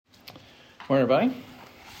Morning,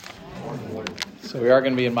 everybody. So we are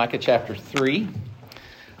going to be in Micah chapter 3.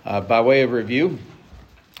 By way of review,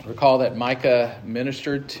 recall that Micah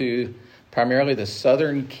ministered to primarily the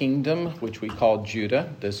southern kingdom, which we call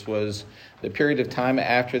Judah. This was the period of time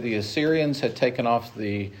after the Assyrians had taken off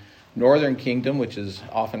the northern kingdom, which is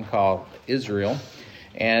often called Israel.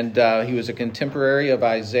 And he was a contemporary of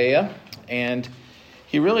Isaiah, and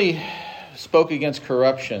he really spoke against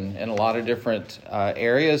corruption in a lot of different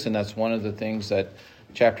areas, and that's one of the things that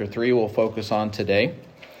chapter 3 will focus on today.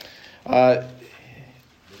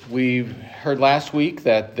 We heard last week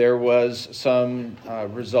that there was some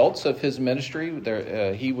results of his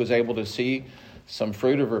ministry. He was able to see some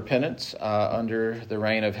fruit of repentance under the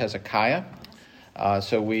reign of Hezekiah.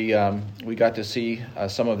 So we got to see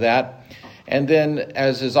some of that. And then,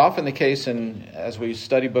 as is often the case, as we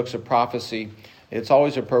study books of prophecy, it's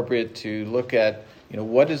always appropriate to look at,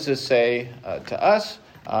 what does this say to us?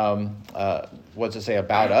 What does it say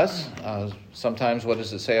about us? Sometimes what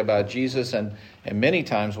does it say about Jesus? And many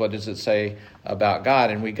times what does it say about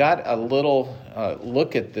God? And we got a little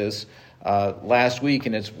look at this last week,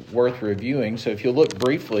 and it's worth reviewing. So if you look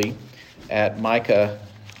briefly at Micah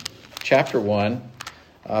chapter 1,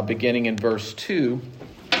 beginning in verse 2,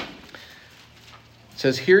 it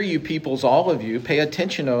says, "Hear you peoples, all of you, pay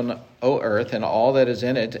attention, O earth, and all that is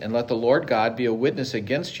in it, and let the Lord God be a witness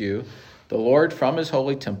against you, the Lord from his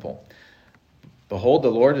holy temple. Behold, the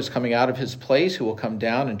Lord is coming out of his place, who will come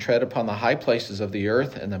down and tread upon the high places of the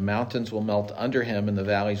earth, and the mountains will melt under him, and the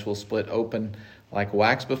valleys will split open like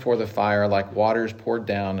wax before the fire, like waters poured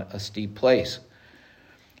down a steep place."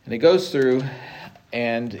 And it goes through,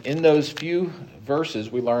 and in those few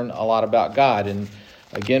verses, we learn a lot about God. And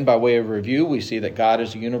again, by way of review, we see that God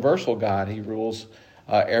is a universal God. He rules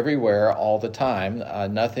everywhere, all the time.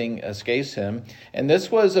 Nothing escapes him. And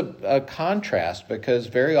this was a contrast, because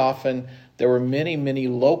very often there were many, many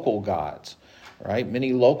local gods, right?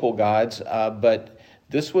 Many local gods, but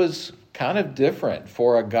this was kind of different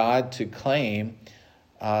for a God to claim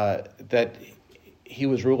that he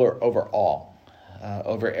was ruler over all,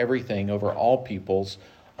 over everything, over all peoples,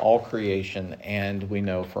 all creation, and we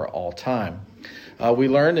know for all time. We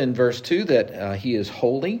learn in verse 2 that he is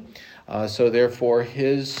holy. So therefore,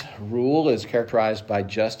 his rule is characterized by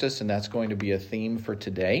justice, and that's going to be a theme for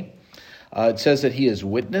today. It says that he is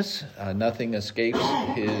witness. Nothing escapes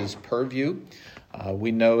his purview.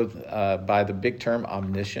 We know by the big term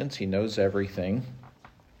omniscience, he knows everything.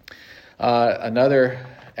 Another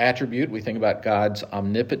attribute, we think about God's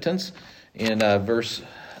omnipotence. In verse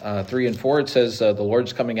 3 and 4, it says the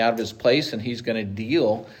Lord's coming out of his place, and he's going to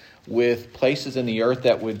deal with places in the earth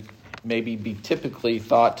that would maybe be typically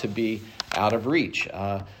thought to be out of reach,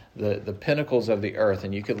 the pinnacles of the earth.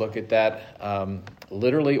 And you could look at that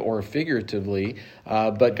literally or figuratively,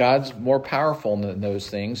 but God's more powerful than those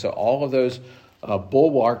things. So all of those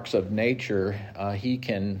bulwarks of nature, he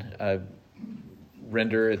can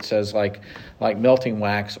render, it says, like melting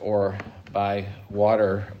wax or by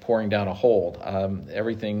water pouring down a hole.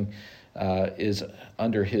 Everything is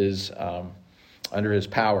under his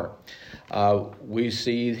power. We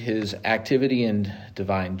see his activity in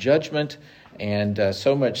divine judgment, and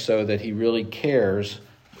so much so that he really cares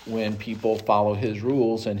when people follow his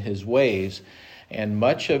rules and his ways. And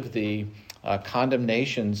much of the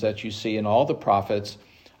condemnations that you see in all the prophets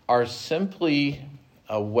are simply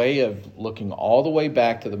a way of looking all the way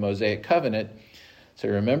back to the Mosaic covenant. So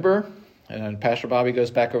remember, and Pastor Bobby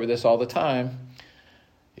goes back over this all the time,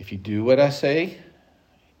 if you do what I say,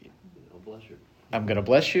 I'm going to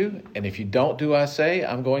bless you, and if you don't do what I say,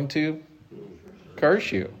 I'm going to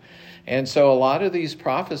curse you. And so a lot of these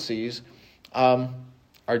prophecies are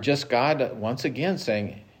just God once again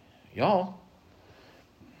saying, y'all,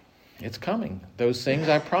 it's coming. Those things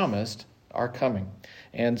I promised are coming.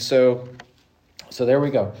 And so there we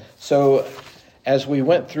go. So as we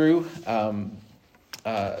went through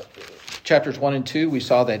chapters 1 and 2, we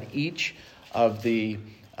saw that each of the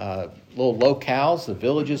little locales, the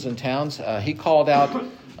villages and towns, he called out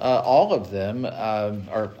all of them, or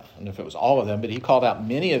I don't know if it was all of them, but he called out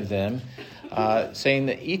many of them, saying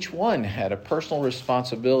that each one had a personal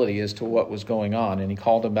responsibility as to what was going on, and he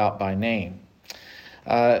called them out by name.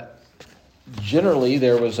 Generally,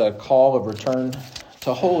 there was a call of return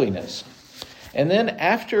to holiness. And then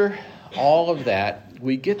after all of that,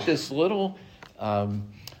 we get this little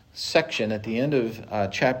section at the end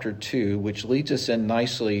of chapter 2, which leads us in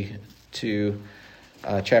nicely to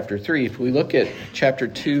chapter 3. If we look at chapter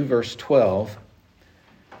 2, verse 12,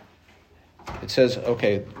 it says,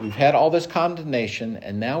 okay, we've had all this condemnation,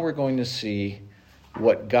 and now we're going to see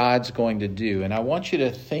what God's going to do. And I want you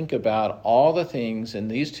to think about all the things in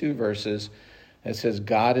these two verses that says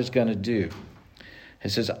God is going to do. It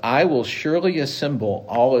says, I will surely assemble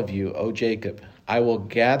all of you, O Jacob. I will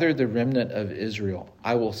gather the remnant of Israel.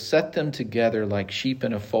 I will set them together like sheep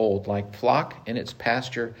in a fold, like flock in its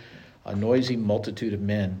pasture, a noisy multitude of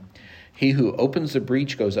men. He who opens the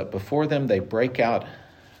breach goes up before them. They break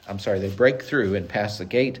through and pass the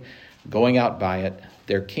gate, going out by it.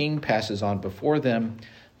 Their king passes on before them,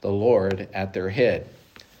 the Lord at their head.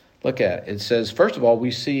 Look at it. It says, first of all,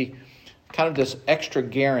 we see kind of this extra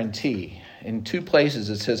guarantee. In two places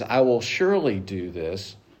it says, I will surely do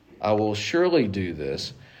this. I will surely do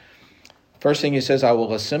this. First thing he says, I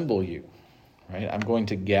will assemble you. Right? I'm going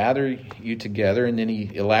to gather you together. And then he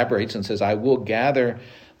elaborates and says, I will gather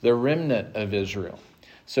the remnant of Israel.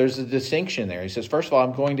 So there's a distinction there. He says, first of all,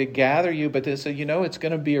 I'm going to gather you, but it's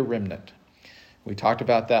going to be a remnant. We talked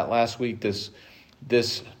about that last week, this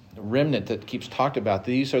remnant that keeps talked about.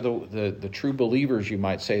 These are the true believers, you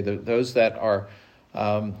might say, those that are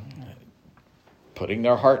putting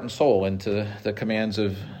their heart and soul into the commands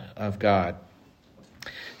of God.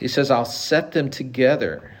 He says, I'll set them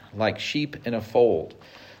together like sheep in a fold.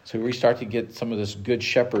 So we start to get some of this good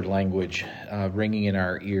shepherd language ringing in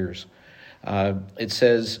our ears. It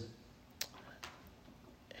says,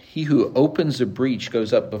 he who opens the breach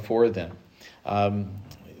goes up before them.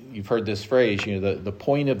 You've heard this phrase, the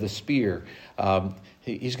point of the spear.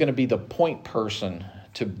 He's going to be the point person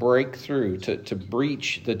to break through, to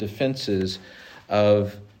breach the defenses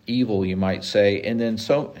of evil, you might say. And then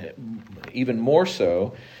so, even more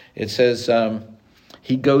so, it says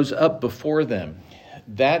he goes up before them.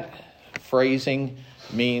 That phrasing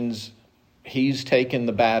means he's taken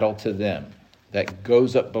the battle to them. That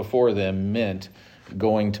goes up before them meant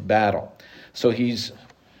going to battle. So he's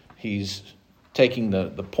taking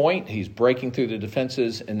the point, he's breaking through the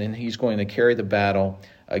defenses, and then he's going to carry the battle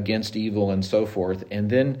against evil and so forth. And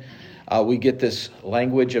then we get this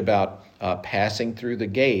language about passing through the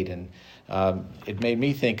gate. And it made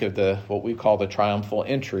me think of what we call the triumphal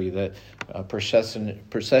entry, the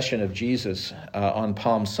procession of Jesus on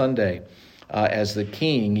Palm Sunday. As the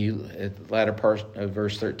king, at the latter part of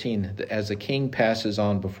verse 13, as the king passes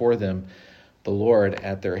on before them, the Lord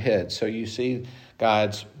at their head. So you see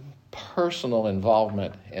God's personal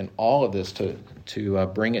involvement in all of this to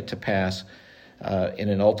bring it to pass in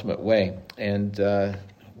an ultimate way. And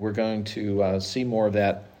we're going to see more of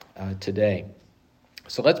that today.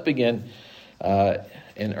 So let's begin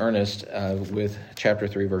in earnest with chapter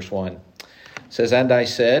 3, verse 1. It says, and I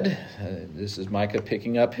said, this is Micah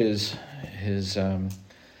picking up his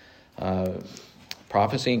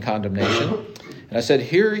prophecy and condemnation. And I said,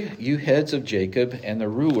 hear you heads of Jacob and the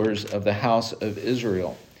rulers of the house of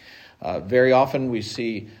Israel. Very often we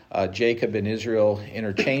see Jacob and Israel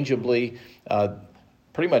interchangeably.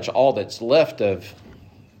 Pretty much all that's left of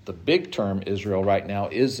the big term Israel right now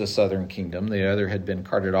is the southern kingdom. The other had been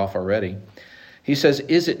carted off already. He says,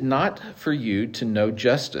 is it not for you to know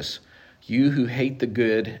justice, you who hate the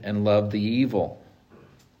good and love the evil,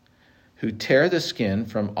 who tear the skin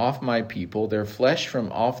from off my people, their flesh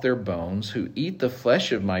from off their bones, who eat the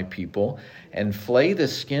flesh of my people and flay the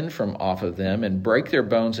skin from off of them and break their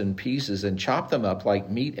bones in pieces and chop them up like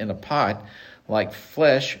meat in a pot, like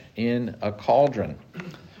flesh in a cauldron.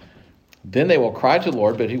 Then they will cry to the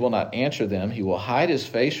Lord, but he will not answer them. He will hide his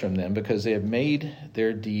face from them because they have made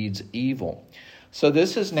their deeds evil. So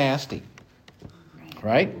this is nasty,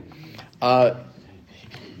 right?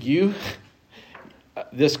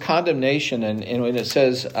 This condemnation, and when it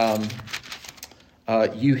says,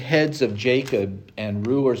 you heads of Jacob and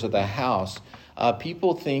rulers of the house,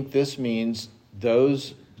 people think this means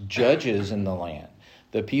those judges in the land,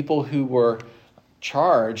 the people who were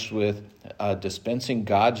charged with dispensing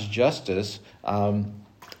God's justice.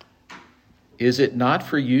 Is it not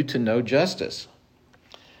for you to know justice?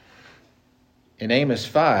 In Amos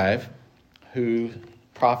 5, Amos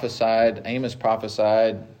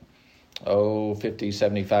prophesied 50,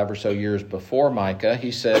 75 or so years before Micah,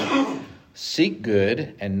 he said, seek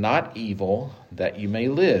good and not evil, that you may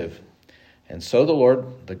live. And so the Lord,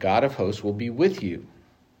 the God of hosts, will be with you,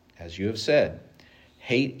 as you have said.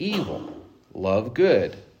 Hate evil, love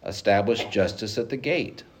good, establish justice at the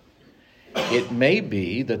gate. It may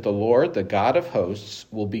be that the Lord, the God of hosts,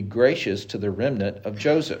 will be gracious to the remnant of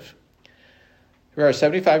Joseph. Here we are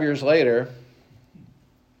 75 years later.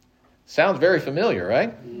 Sounds very familiar,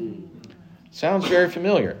 right? Sounds very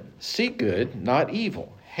familiar. Seek good, not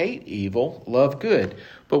evil. Hate evil, love good.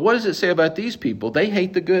 But what does it say about these people? They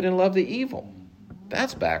hate the good and love the evil.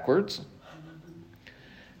 That's backwards.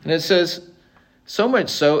 And it says, so much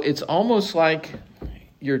so, it's almost like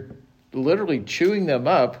you're literally chewing them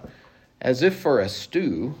up as if for a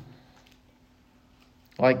stew,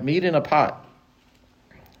 like meat in a pot.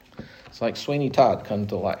 It's like Sweeney Todd come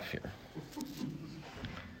to life here.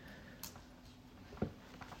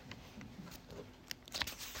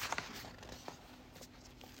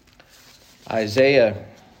 Isaiah,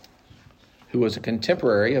 who was a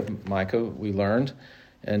contemporary of Micah, we learned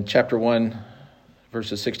in chapter 1,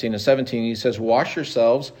 verses 16 and 17, he says, "Wash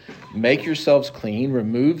yourselves, make yourselves clean,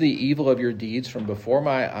 remove the evil of your deeds from before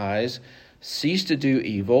my eyes, cease to do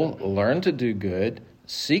evil, learn to do good,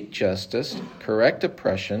 seek justice, correct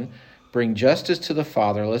oppression, bring justice to the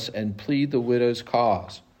fatherless, and plead the widow's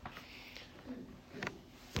cause."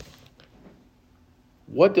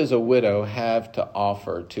 What does a widow have to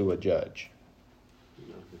offer to a judge?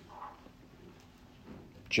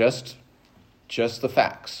 Just the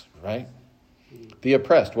facts, right? The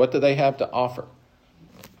oppressed, what do they have to offer?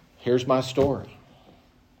 Here's my story.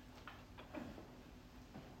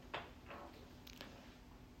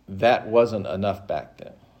 That wasn't enough back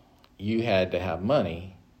then. You had to have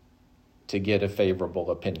money to get a favorable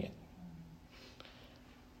opinion.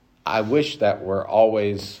 I wish that were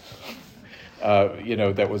always,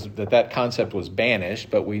 that concept was banished,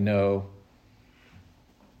 but we know,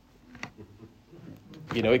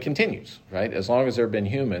 it continues, right? As long as there have been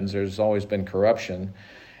humans, there's always been corruption.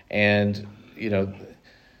 And,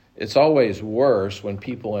 it's always worse when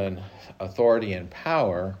people in authority and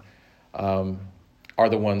power are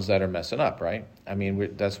the ones that are messing up, right? I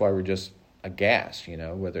mean, that's why we're just aghast,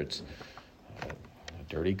 whether it's a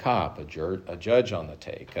dirty cop, a judge on the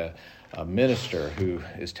take, a minister who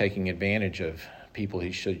is taking advantage of people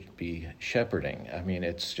he should be shepherding. I mean,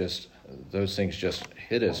 it's just, those things just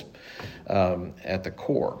hit us at the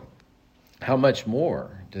core. How much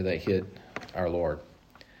more do they hit our Lord?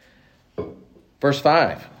 Verse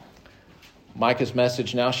 5, Micah's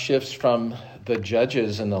message now shifts from the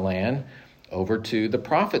judges in the land over to the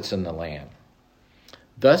prophets in the land.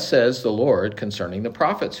 "Thus says the Lord concerning the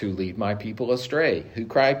prophets who lead my people astray, who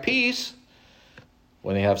cry peace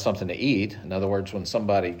when they have something to eat." In other words, when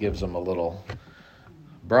somebody gives them a little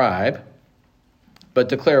bribe, "but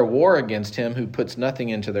declare war against him who puts nothing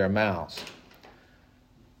into their mouths."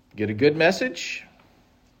 Get a good message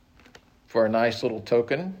for a nice little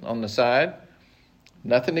token on the side.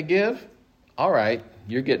 Nothing to give? All right,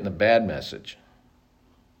 you're getting a bad message.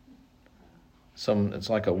 It's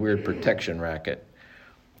like a weird protection racket.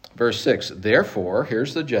 Verse 6, "Therefore,"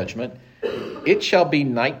 here's the judgment, "it shall be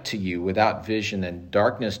night to you without vision and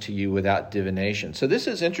darkness to you without divination." So this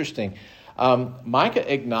is interesting.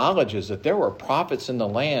 Micah acknowledges that there were prophets in the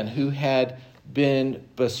land who had been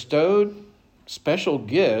bestowed special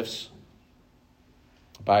gifts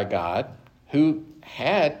by God, who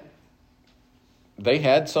had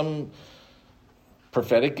some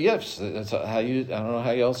prophetic gifts. That's I don't know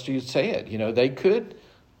how else you say it. They could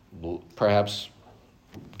perhaps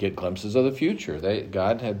get glimpses of the future.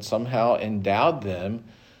 God had somehow endowed them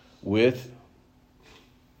with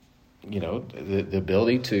the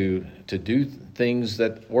ability to do things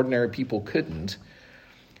that ordinary people couldn't.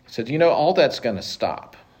 He said, all that's going to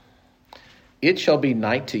stop. "It shall be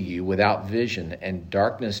night to you without vision, and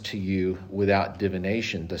darkness to you without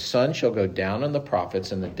divination. The sun shall go down on the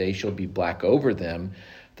prophets, and the day shall be black over them.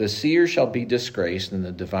 The seers shall be disgraced, and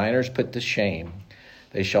the diviners put to shame.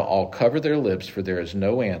 They shall all cover their lips, for there is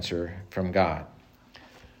no answer from God."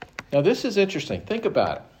 Now, this is interesting. Think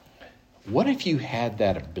about it. What if you had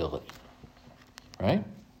that ability, right?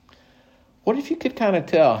 What if you could kind of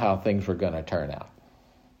tell how things were going to turn out?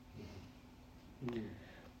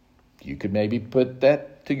 You could maybe put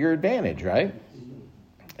that to your advantage, right?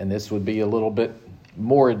 And this would be a little bit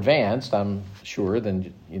more advanced, I'm sure,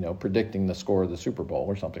 than, predicting the score of the Super Bowl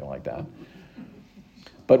or something like that.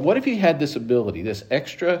 But what if you had this ability, this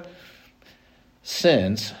extra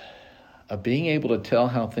sense of being able to tell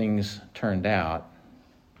how things turned out,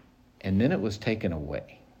 and then it was taken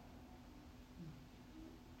away?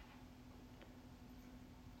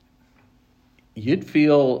 You'd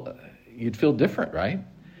feel different, right?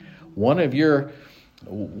 One of your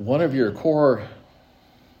core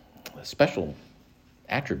special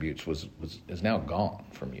attributes is now gone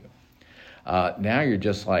from you. Now you're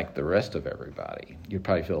just like the rest of everybody. You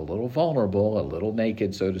probably feel a little vulnerable, a little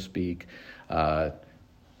naked, so to speak. What's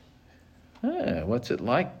it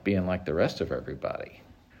like being like the rest of everybody?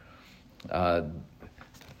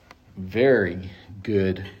 Very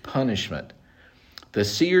good punishment. "The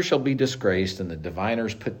seer shall be disgraced, and the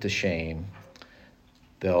diviners put to shame.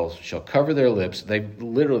 Shall cover their lips."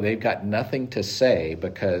 They've got nothing to say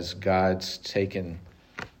because God's taken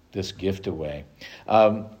this gift away.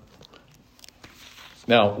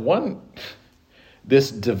 Now,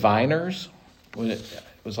 this diviners, when it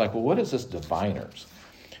was like, well, what is this diviners?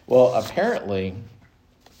 Well, apparently,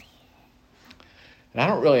 and I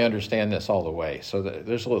don't really understand this all the way, so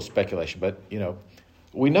there's a little speculation, but,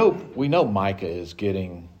 we know Micah is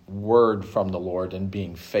getting word from the Lord and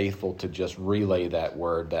being faithful to just relay that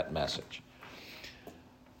word, that message.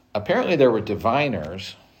 Apparently, there were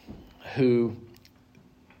diviners who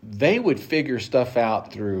they would figure stuff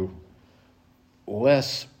out through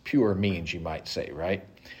less pure means, you might say, right?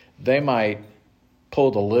 They might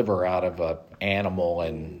pull the liver out of an animal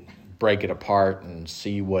and break it apart and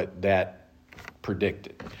see what that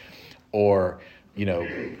predicted. Or,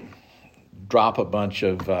 drop a bunch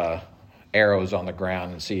of arrows on the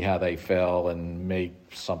ground and see how they fell and make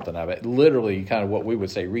something of it. Literally kind of what we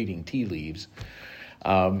would say reading tea leaves.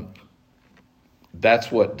 That's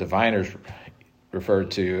what diviners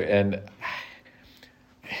referred to. And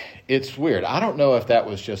it's weird. I don't know if that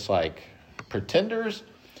was just like pretenders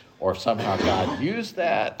or if somehow God used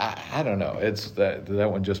that. I don't know. It's that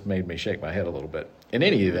one just made me shake my head a little bit. In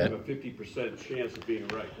any event, have a 50% chance of being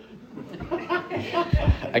right.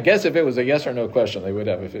 I guess if it was a yes or no question, they would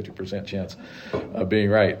have a 50% chance of being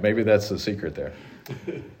right. Maybe that's the secret there.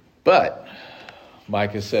 But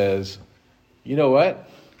Micah says, you know what?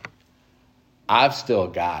 I've still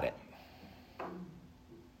got it.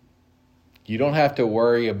 You don't have to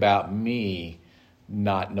worry about me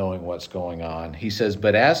not knowing what's going on. He says,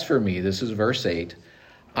 but as for me, this is verse 8,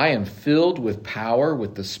 I am filled with power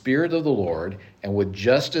with the Spirit of the Lord and with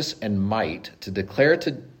justice and might to declare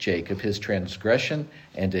to Jacob his transgression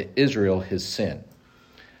and to Israel his sin.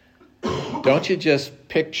 Don't you just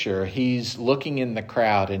picture he's looking in the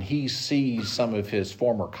crowd and he sees some of his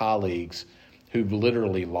former colleagues who've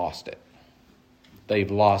literally lost it. They've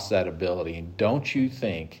lost that ability. And don't you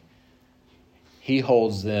think he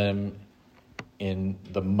holds them in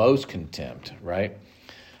the most contempt, right?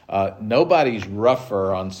 Nobody's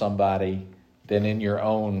rougher on somebody than in your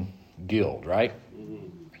own guild, right?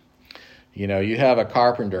 You have a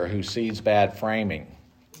carpenter who sees bad framing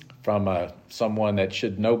from someone that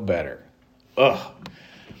should know better. Ugh.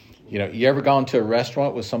 You ever gone to a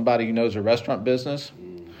restaurant with somebody who knows a restaurant business?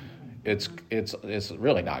 It's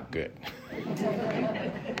really not good.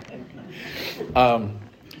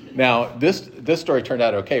 Now, this story turned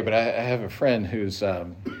out okay, but I have a friend who's a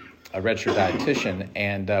registered dietitian,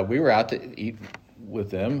 and we were out to eat with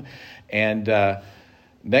them, and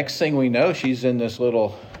next thing we know, she's in this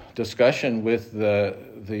little discussion with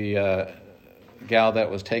the gal that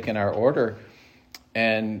was taking our order,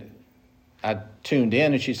 and I tuned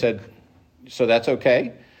in, and she said, so that's okay?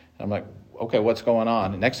 And I'm like, okay, what's going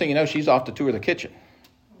on? And next thing you know, she's off to tour the kitchen.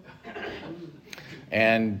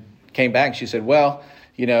 And came back, and she said, well,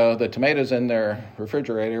 the tomatoes in their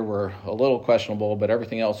refrigerator were a little questionable, but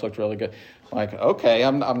everything else looked really good. I'm like, okay,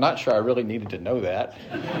 I'm not sure I really needed to know that.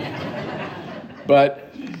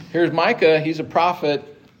 But here's Micah. He's a prophet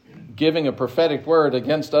giving a prophetic word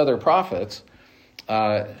against other prophets.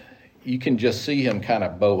 You can just see him kind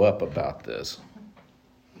of bow up about this.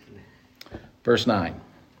 Verse 9.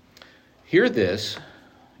 Hear this,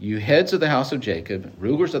 you heads of the house of Jacob,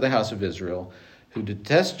 rulers of the house of Israel, who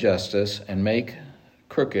detest justice and make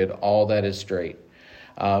crooked all that is straight.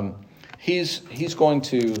 He's going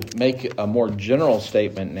to make a more general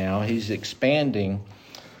statement now. He's expanding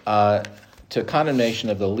to condemnation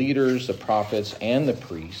of the leaders, the prophets, and the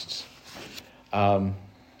priests.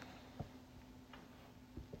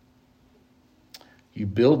 You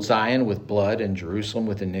build Zion with blood and Jerusalem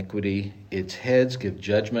with iniquity. Its heads give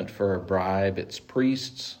judgment for a bribe. Its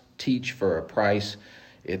priests teach for a price.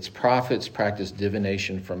 Its prophets practice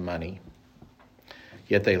divination for money.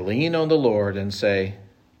 Yet they lean on the Lord and say,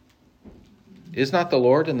 is not the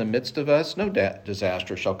Lord in the midst of us? No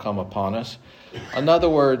disaster shall come upon us. In other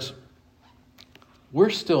words, we're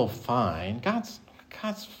still fine. God's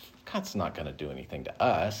not going to do anything to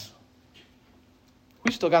us.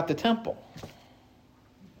 We still got the temple.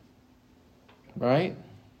 Right?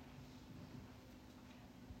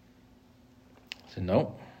 So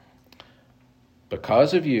no.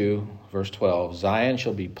 Because of you, verse 12, Zion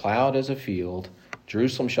shall be plowed as a field,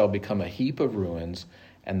 Jerusalem shall become a heap of ruins,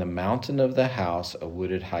 and the mountain of the house a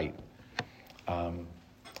wooded height.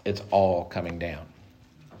 It's all coming down.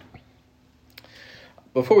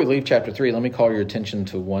 Before we leave chapter 3, let me call your attention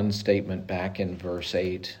to one statement back in verse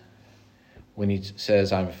 8 when he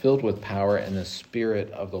says, I'm filled with power and the Spirit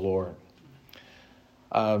of the Lord.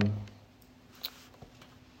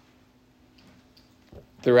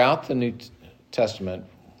 Throughout the New Testament,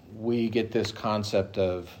 we get this concept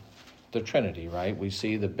of the Trinity, right? We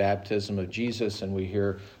see the baptism of Jesus, and we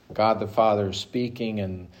hear God the Father speaking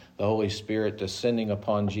and the Holy Spirit descending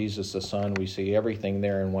upon Jesus the Son. We see everything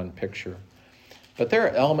there in one picture. But there are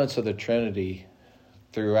elements of the Trinity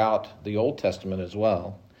throughout the Old Testament as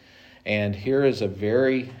well. And here is a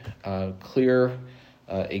very clear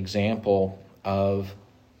example of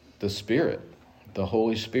the Spirit, the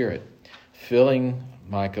Holy Spirit, filling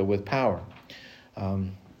Micah with power.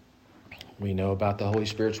 We know about the Holy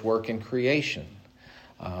Spirit's work in creation.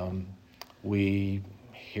 We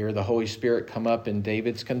hear the Holy Spirit come up in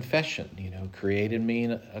David's confession, create in me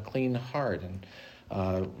a clean heart and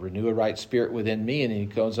renew a right spirit within me. And he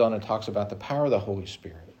goes on and talks about the power of the Holy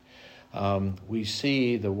Spirit. We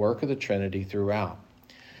see the work of the Trinity throughout.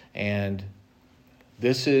 And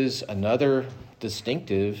this is another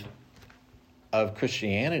distinctive of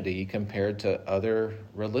Christianity compared to other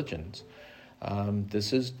religions.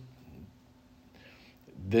 This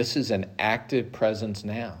is an active presence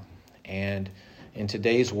now. And in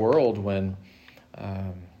today's world, when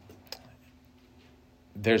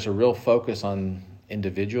there's a real focus on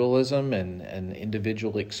individualism and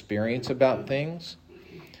individual experience about things,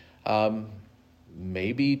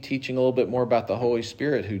 maybe teaching a little bit more about the Holy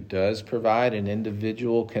Spirit, who does provide an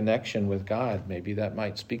individual connection with God, maybe that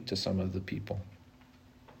might speak to some of the people.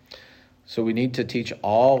 So we need to teach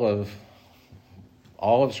all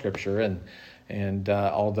of Scripture, and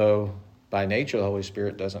although by nature the Holy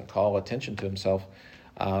Spirit doesn't call attention to himself,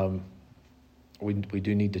 we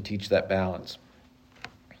do need to teach that balance.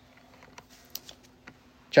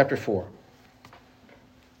 Chapter 4,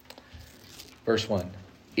 verse 1.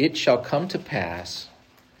 It shall come to pass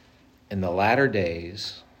in the latter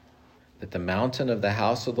days that the mountain of the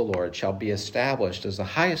house of the Lord shall be established as the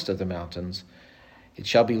highest of the mountains. It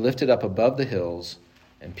shall be lifted up above the hills,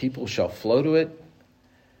 and people shall flow to it,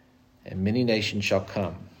 and many nations shall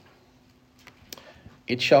come.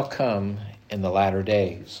 It shall come in the latter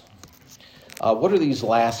days. What are these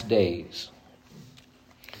last days?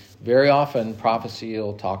 Very often prophecy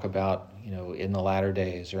will talk about, in the latter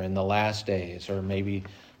days or in the last days, or maybe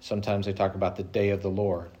sometimes they talk about the day of the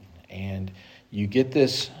Lord. And you get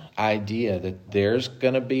this idea that there's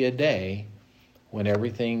going to be a day when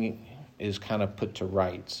everything is kind of put to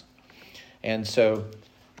rights. And so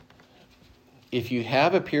if you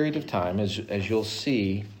have a period of time, as you'll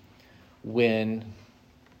see, when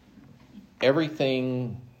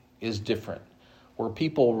everything is different, where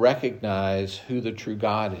people recognize who the true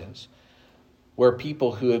God is, where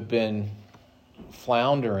people who have been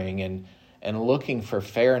floundering and looking for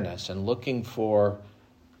fairness and looking for,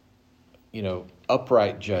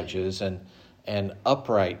 upright judges and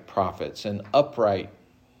upright prophets and upright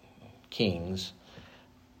kings,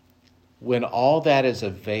 when all that is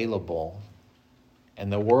available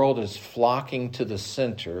and the world is flocking to the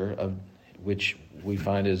center of which we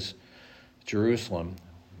find is Jerusalem,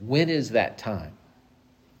 when is that time?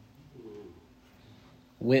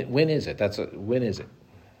 When is it? When is it?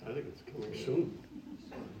 I think it's coming soon.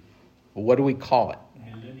 What do we call it?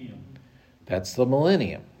 Millennium. That's the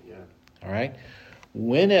millennium. Yeah. All right.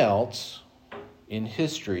 When else in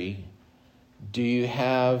history do you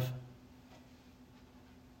have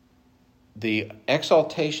the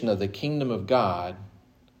exaltation of the kingdom of God,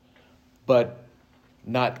 but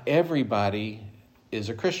not everybody is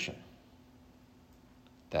a Christian?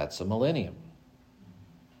 That's the millennium.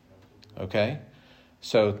 Okay?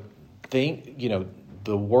 So think,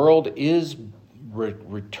 the world is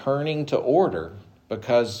returning to order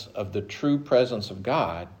because of the true presence of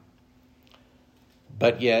God,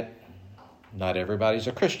 but yet not everybody's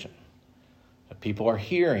a Christian. People are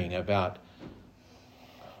hearing about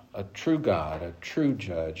a true God, a true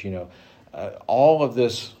judge. All of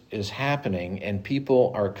this is happening and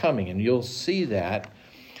people are coming, and you'll see that.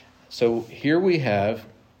 So here we have,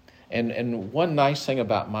 and one nice thing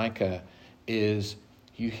about Micah is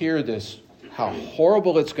you hear this, how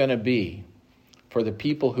horrible it's going to be for the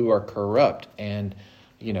people who are corrupt and,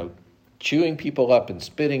 chewing people up and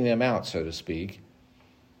spitting them out, so to speak.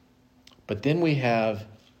 But then we have,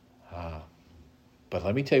 but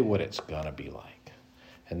let me tell you what it's going to be like.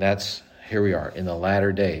 And that's, here we are, in the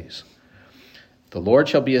latter days. The Lord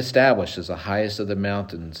shall be established as the highest of the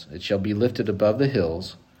mountains. It shall be lifted above the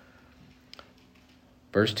hills.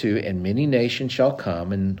 Verse 2, and many nations shall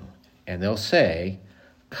come, and they'll say,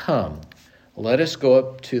 come, let us go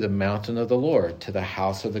up to the mountain of the Lord, to the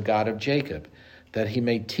house of the God of Jacob, that he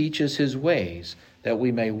may teach us his ways, that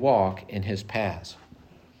we may walk in his paths.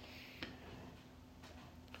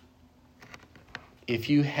 If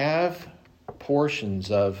you have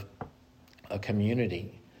portions of a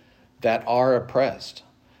community that are oppressed,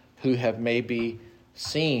 who have maybe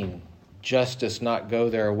seen justice not go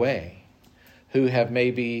their way, who have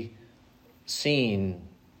maybe seen,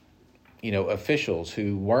 officials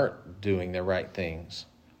who weren't doing the right things.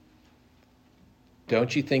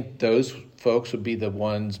 Don't you think those folks would be the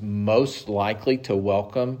ones most likely to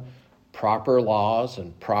welcome proper laws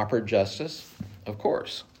and proper justice? Of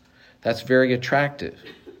course. That's very attractive.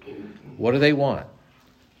 What do they want?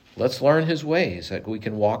 Let's learn his ways, that we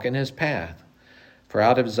can walk in his path. For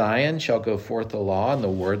out of Zion shall go forth the law and the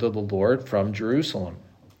word of the Lord from Jerusalem.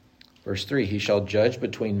 Verse 3, he shall judge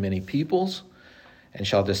between many peoples and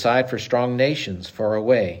shall decide for strong nations far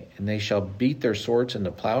away. And they shall beat their swords into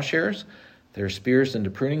plowshares, their spears into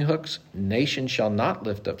pruning hooks. Nation shall not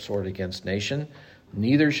lift up sword against nation,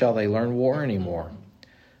 neither shall they learn war any more.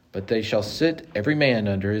 But they shall sit every man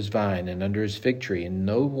under his vine and under his fig tree, and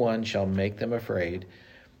no one shall make them afraid,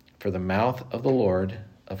 for the mouth of the Lord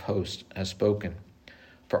of hosts has spoken.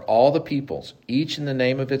 For all the peoples, each in the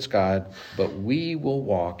name of its God, but we will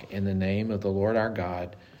walk in the name of the Lord our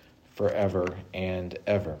God forever and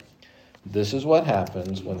ever. This is what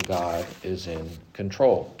happens when God is in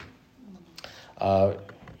control.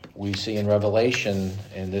 We see in Revelation,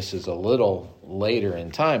 and this is a little later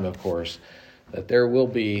in time, of course, that there will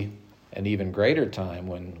be an even greater time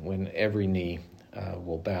when every knee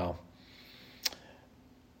will bow.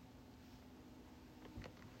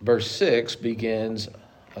 Verse 6 begins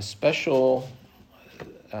a special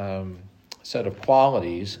set of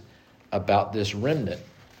qualities about this remnant.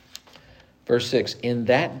 Verse 6, in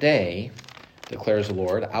that day, declares the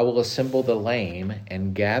Lord, I will assemble the lame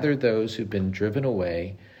and gather those who've been driven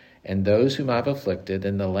away and those whom I've afflicted,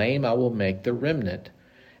 and the lame I will make the remnant,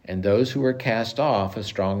 and those who are cast off a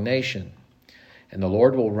strong nation. And the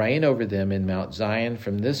Lord will reign over them in Mount Zion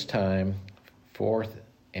from this time forth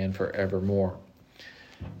and forevermore.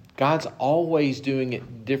 God's always doing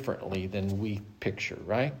it differently than we picture,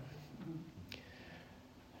 right?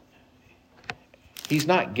 He's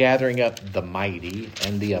not gathering up the mighty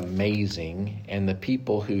and the amazing and the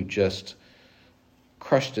people who just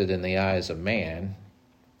crushed it in the eyes of man.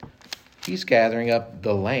 He's gathering up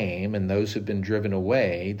the lame and those who've been driven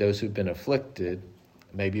away, those who've been afflicted,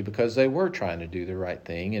 maybe because they were trying to do the right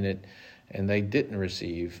thing and they didn't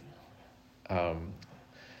receive,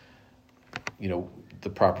 the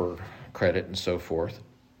proper credit and so forth.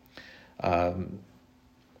 And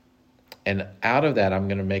out of that, I'm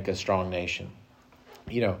going to make a strong nation.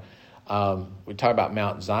 We talk about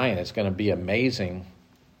Mount Zion. It's going to be amazing.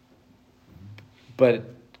 But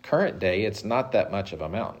current day, it's not that much of a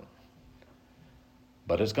mountain.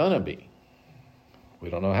 But it's going to be. We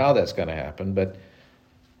don't know how that's going to happen, but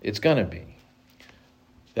it's going to be.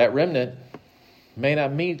 That remnant may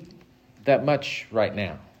not mean that much right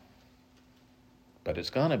now, but it's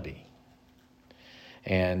going to be.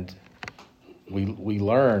 And we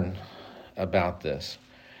learn about this.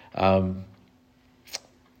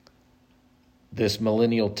 This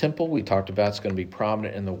millennial temple we talked about is going to be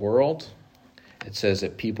prominent in the world. It says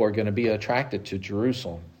that people are going to be attracted to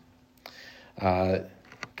Jerusalem.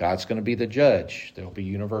 God's going to be the judge. There will be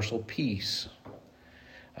universal peace.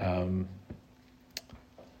 The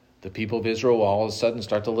people of Israel will all of a sudden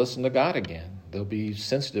start to listen to God again. They'll be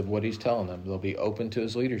sensitive to what he's telling them. They'll be open to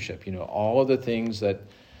his leadership. All of the things that,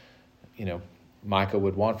 Micah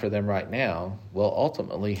would want for them right now will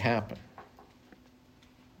ultimately happen.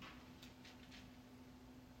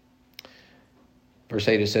 Verse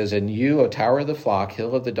 8, it says, and you, O tower of the flock,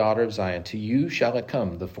 hill of the daughter of Zion, to you shall it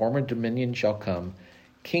come. The former dominion shall come,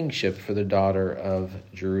 kingship for the daughter of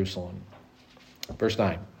Jerusalem. Verse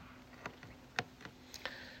 9.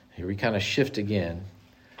 Here we kind of shift again.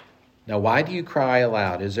 Now why do you cry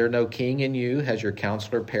aloud? Is there no king in you? Has your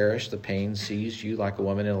counselor perished? The pain seized you like a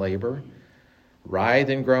woman in labor? Writhe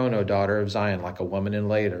and groan, O daughter of Zion, like a woman in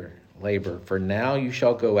labor. For now you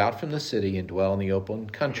shall go out from the city and dwell in the open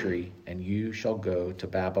country, and you shall go to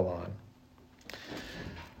Babylon.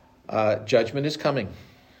 Judgment is coming.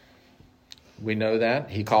 We know that.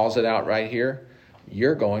 He calls it out right here.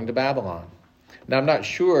 You're going to Babylon. Now, I'm not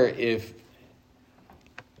sure if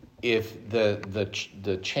the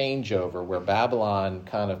changeover where Babylon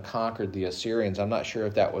kind of conquered the Assyrians, I'm not sure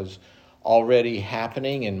if that was already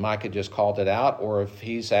happening and Micah just called it out, or if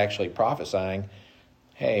he's actually prophesying,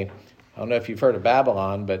 hey, I don't know if you've heard of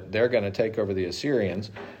Babylon, but they're going to take over the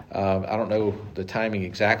Assyrians. I don't know the timing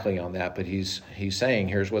exactly on that, but he's saying,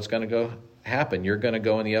 here's what's going to go happen. You're going to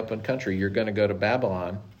go in the open country. You're going to go to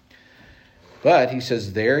Babylon. But he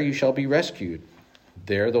says, there you shall be rescued.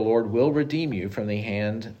 There the Lord will redeem you from the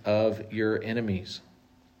hand of your enemies.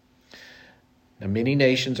 Now, many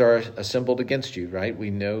nations are assembled against you, right? We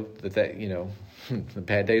know that the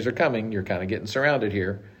bad days are coming. You're kind of getting surrounded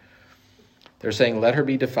here. They're saying, let her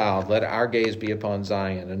be defiled. Let our gaze be upon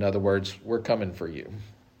Zion. In other words, we're coming for you.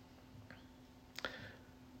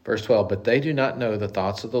 Verse 12, but they do not know the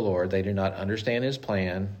thoughts of the Lord. They do not understand his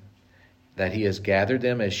plan, that he has gathered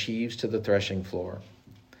them as sheaves to the threshing floor.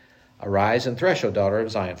 Arise and thresh, O daughter of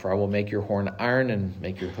Zion, for I will make your horn iron and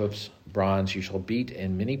make your hoofs bronze. You shall beat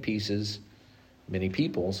in many pieces many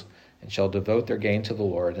peoples, and shall devote their gain to the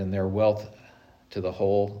Lord, and their wealth to the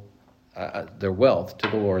whole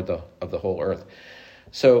Lord of the whole earth.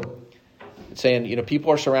 So it's saying,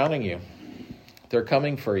 people are surrounding you. They're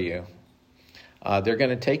coming for you. They're going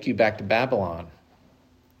to take you back to Babylon.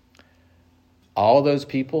 All those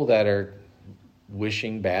people that are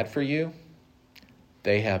wishing bad for you,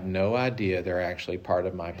 they have no idea they're actually part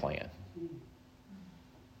of my plan.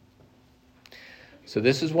 So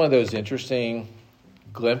this is one of those interesting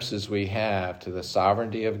glimpses we have to the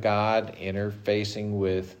sovereignty of God interfacing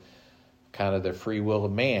with kind of the free will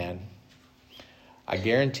of man. I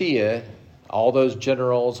guarantee you, all those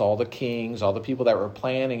generals, all the kings, all the people that were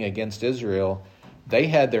planning against Israel, they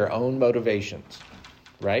had their own motivations,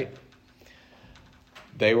 right?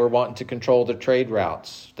 They were wanting to control the trade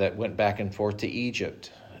routes that went back and forth to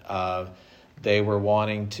Egypt. They were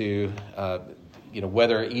wanting to,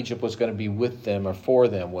 whether Egypt was going to be with them or for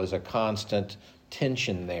them was a constant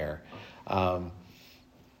tension there.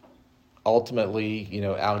 Ultimately,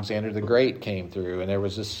 Alexander the Great came through, and there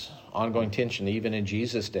was this ongoing tension even in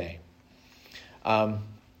Jesus' day.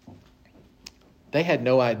 They had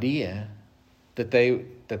no idea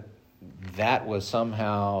that was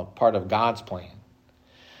somehow part of God's plan.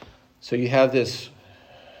 So you have this,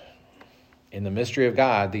 in the mystery of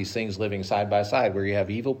God, these things living side by side, where you have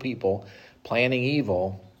evil people planning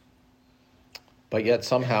evil, but yet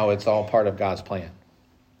somehow it's all part of God's plan.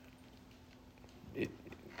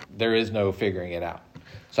 There is no figuring it out.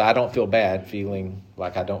 So I don't feel bad feeling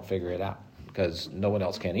like I don't figure it out, because no one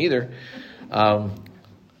else can either. But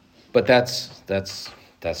that's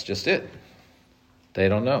just it. They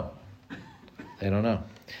don't know. They don't know.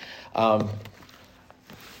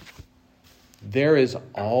 There is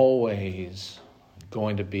always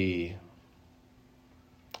going to be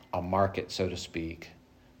a market, so to speak,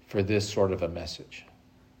 for this sort of a message,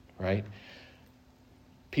 right?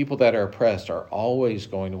 People that are oppressed are always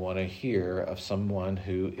going to want to hear of someone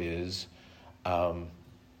who is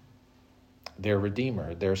their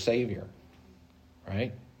Redeemer, their Savior,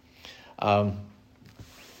 right?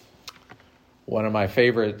 One of my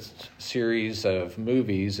favorite series of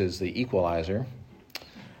movies is The Equalizer.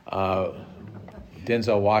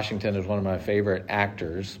 Denzel Washington is one of my favorite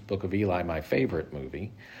actors. Book of Eli, my favorite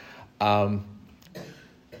movie. They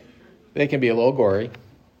can be a little gory.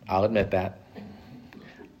 I'll admit that.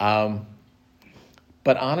 But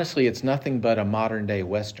honestly, it's nothing but a modern day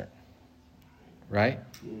Western, right?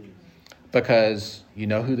 Because you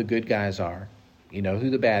know who the good guys are. You know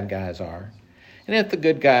who the bad guys are. And if the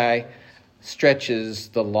good guy stretches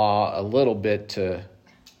the law a little bit to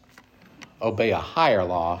obey a higher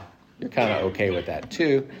law, you're kind of okay with that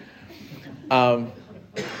too. But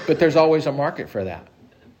there's always a market for that.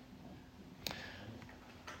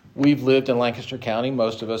 We've lived in Lancaster County,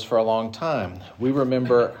 most of us, for a long time. We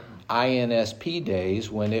remember INSP days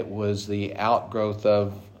when it was the outgrowth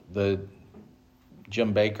of the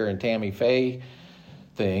Jim Baker and Tammy Faye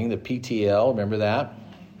thing, the PTL, remember that?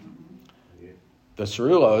 The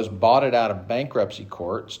Cerullos bought it out of bankruptcy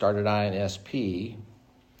court, started INSP,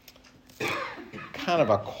 kind of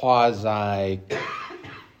a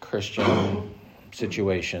quasi-Christian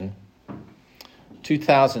situation.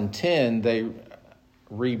 2010, they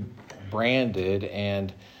rebranded,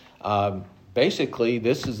 and basically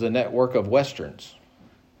this is the network of Westerns.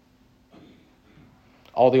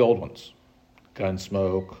 All the old ones.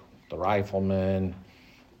 Gunsmoke, The Rifleman,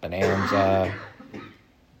 Bonanza.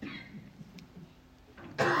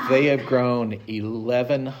 They have grown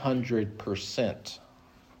 1,100%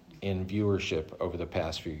 in viewership over the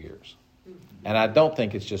past few years. And I don't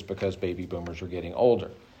think it's just because baby boomers are getting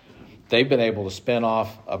older. They've been able to spin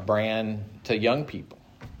off a brand to young people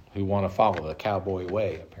who want to follow the cowboy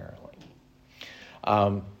way, apparently.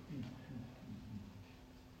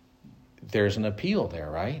 There's an appeal there,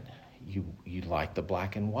 right? You like the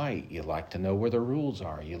black and white. You like to know where the rules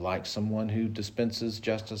are. You like someone who dispenses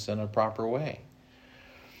justice in a proper way.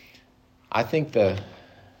 I think the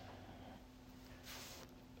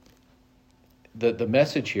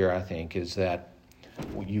message here, I think, is that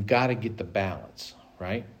you've got to get the balance,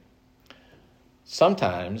 right?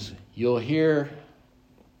 Sometimes you'll hear,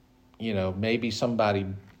 maybe somebody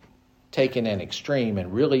taking an extreme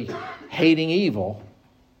and really hating evil.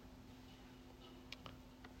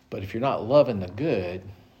 But if you're not loving the good,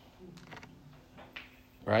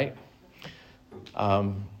 right?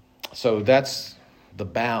 So that's the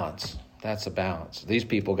balance. That's the balance. These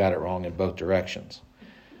people got it wrong in both directions.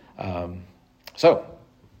 So,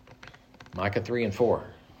 Micah 3 and 4.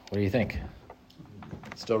 What do you think?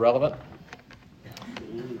 Still relevant?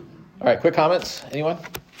 All right, quick comments. Anyone?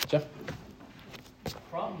 Jeff? The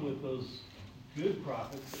problem with those good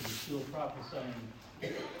prophets that are still prophesying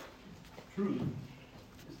truth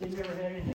is they never had anything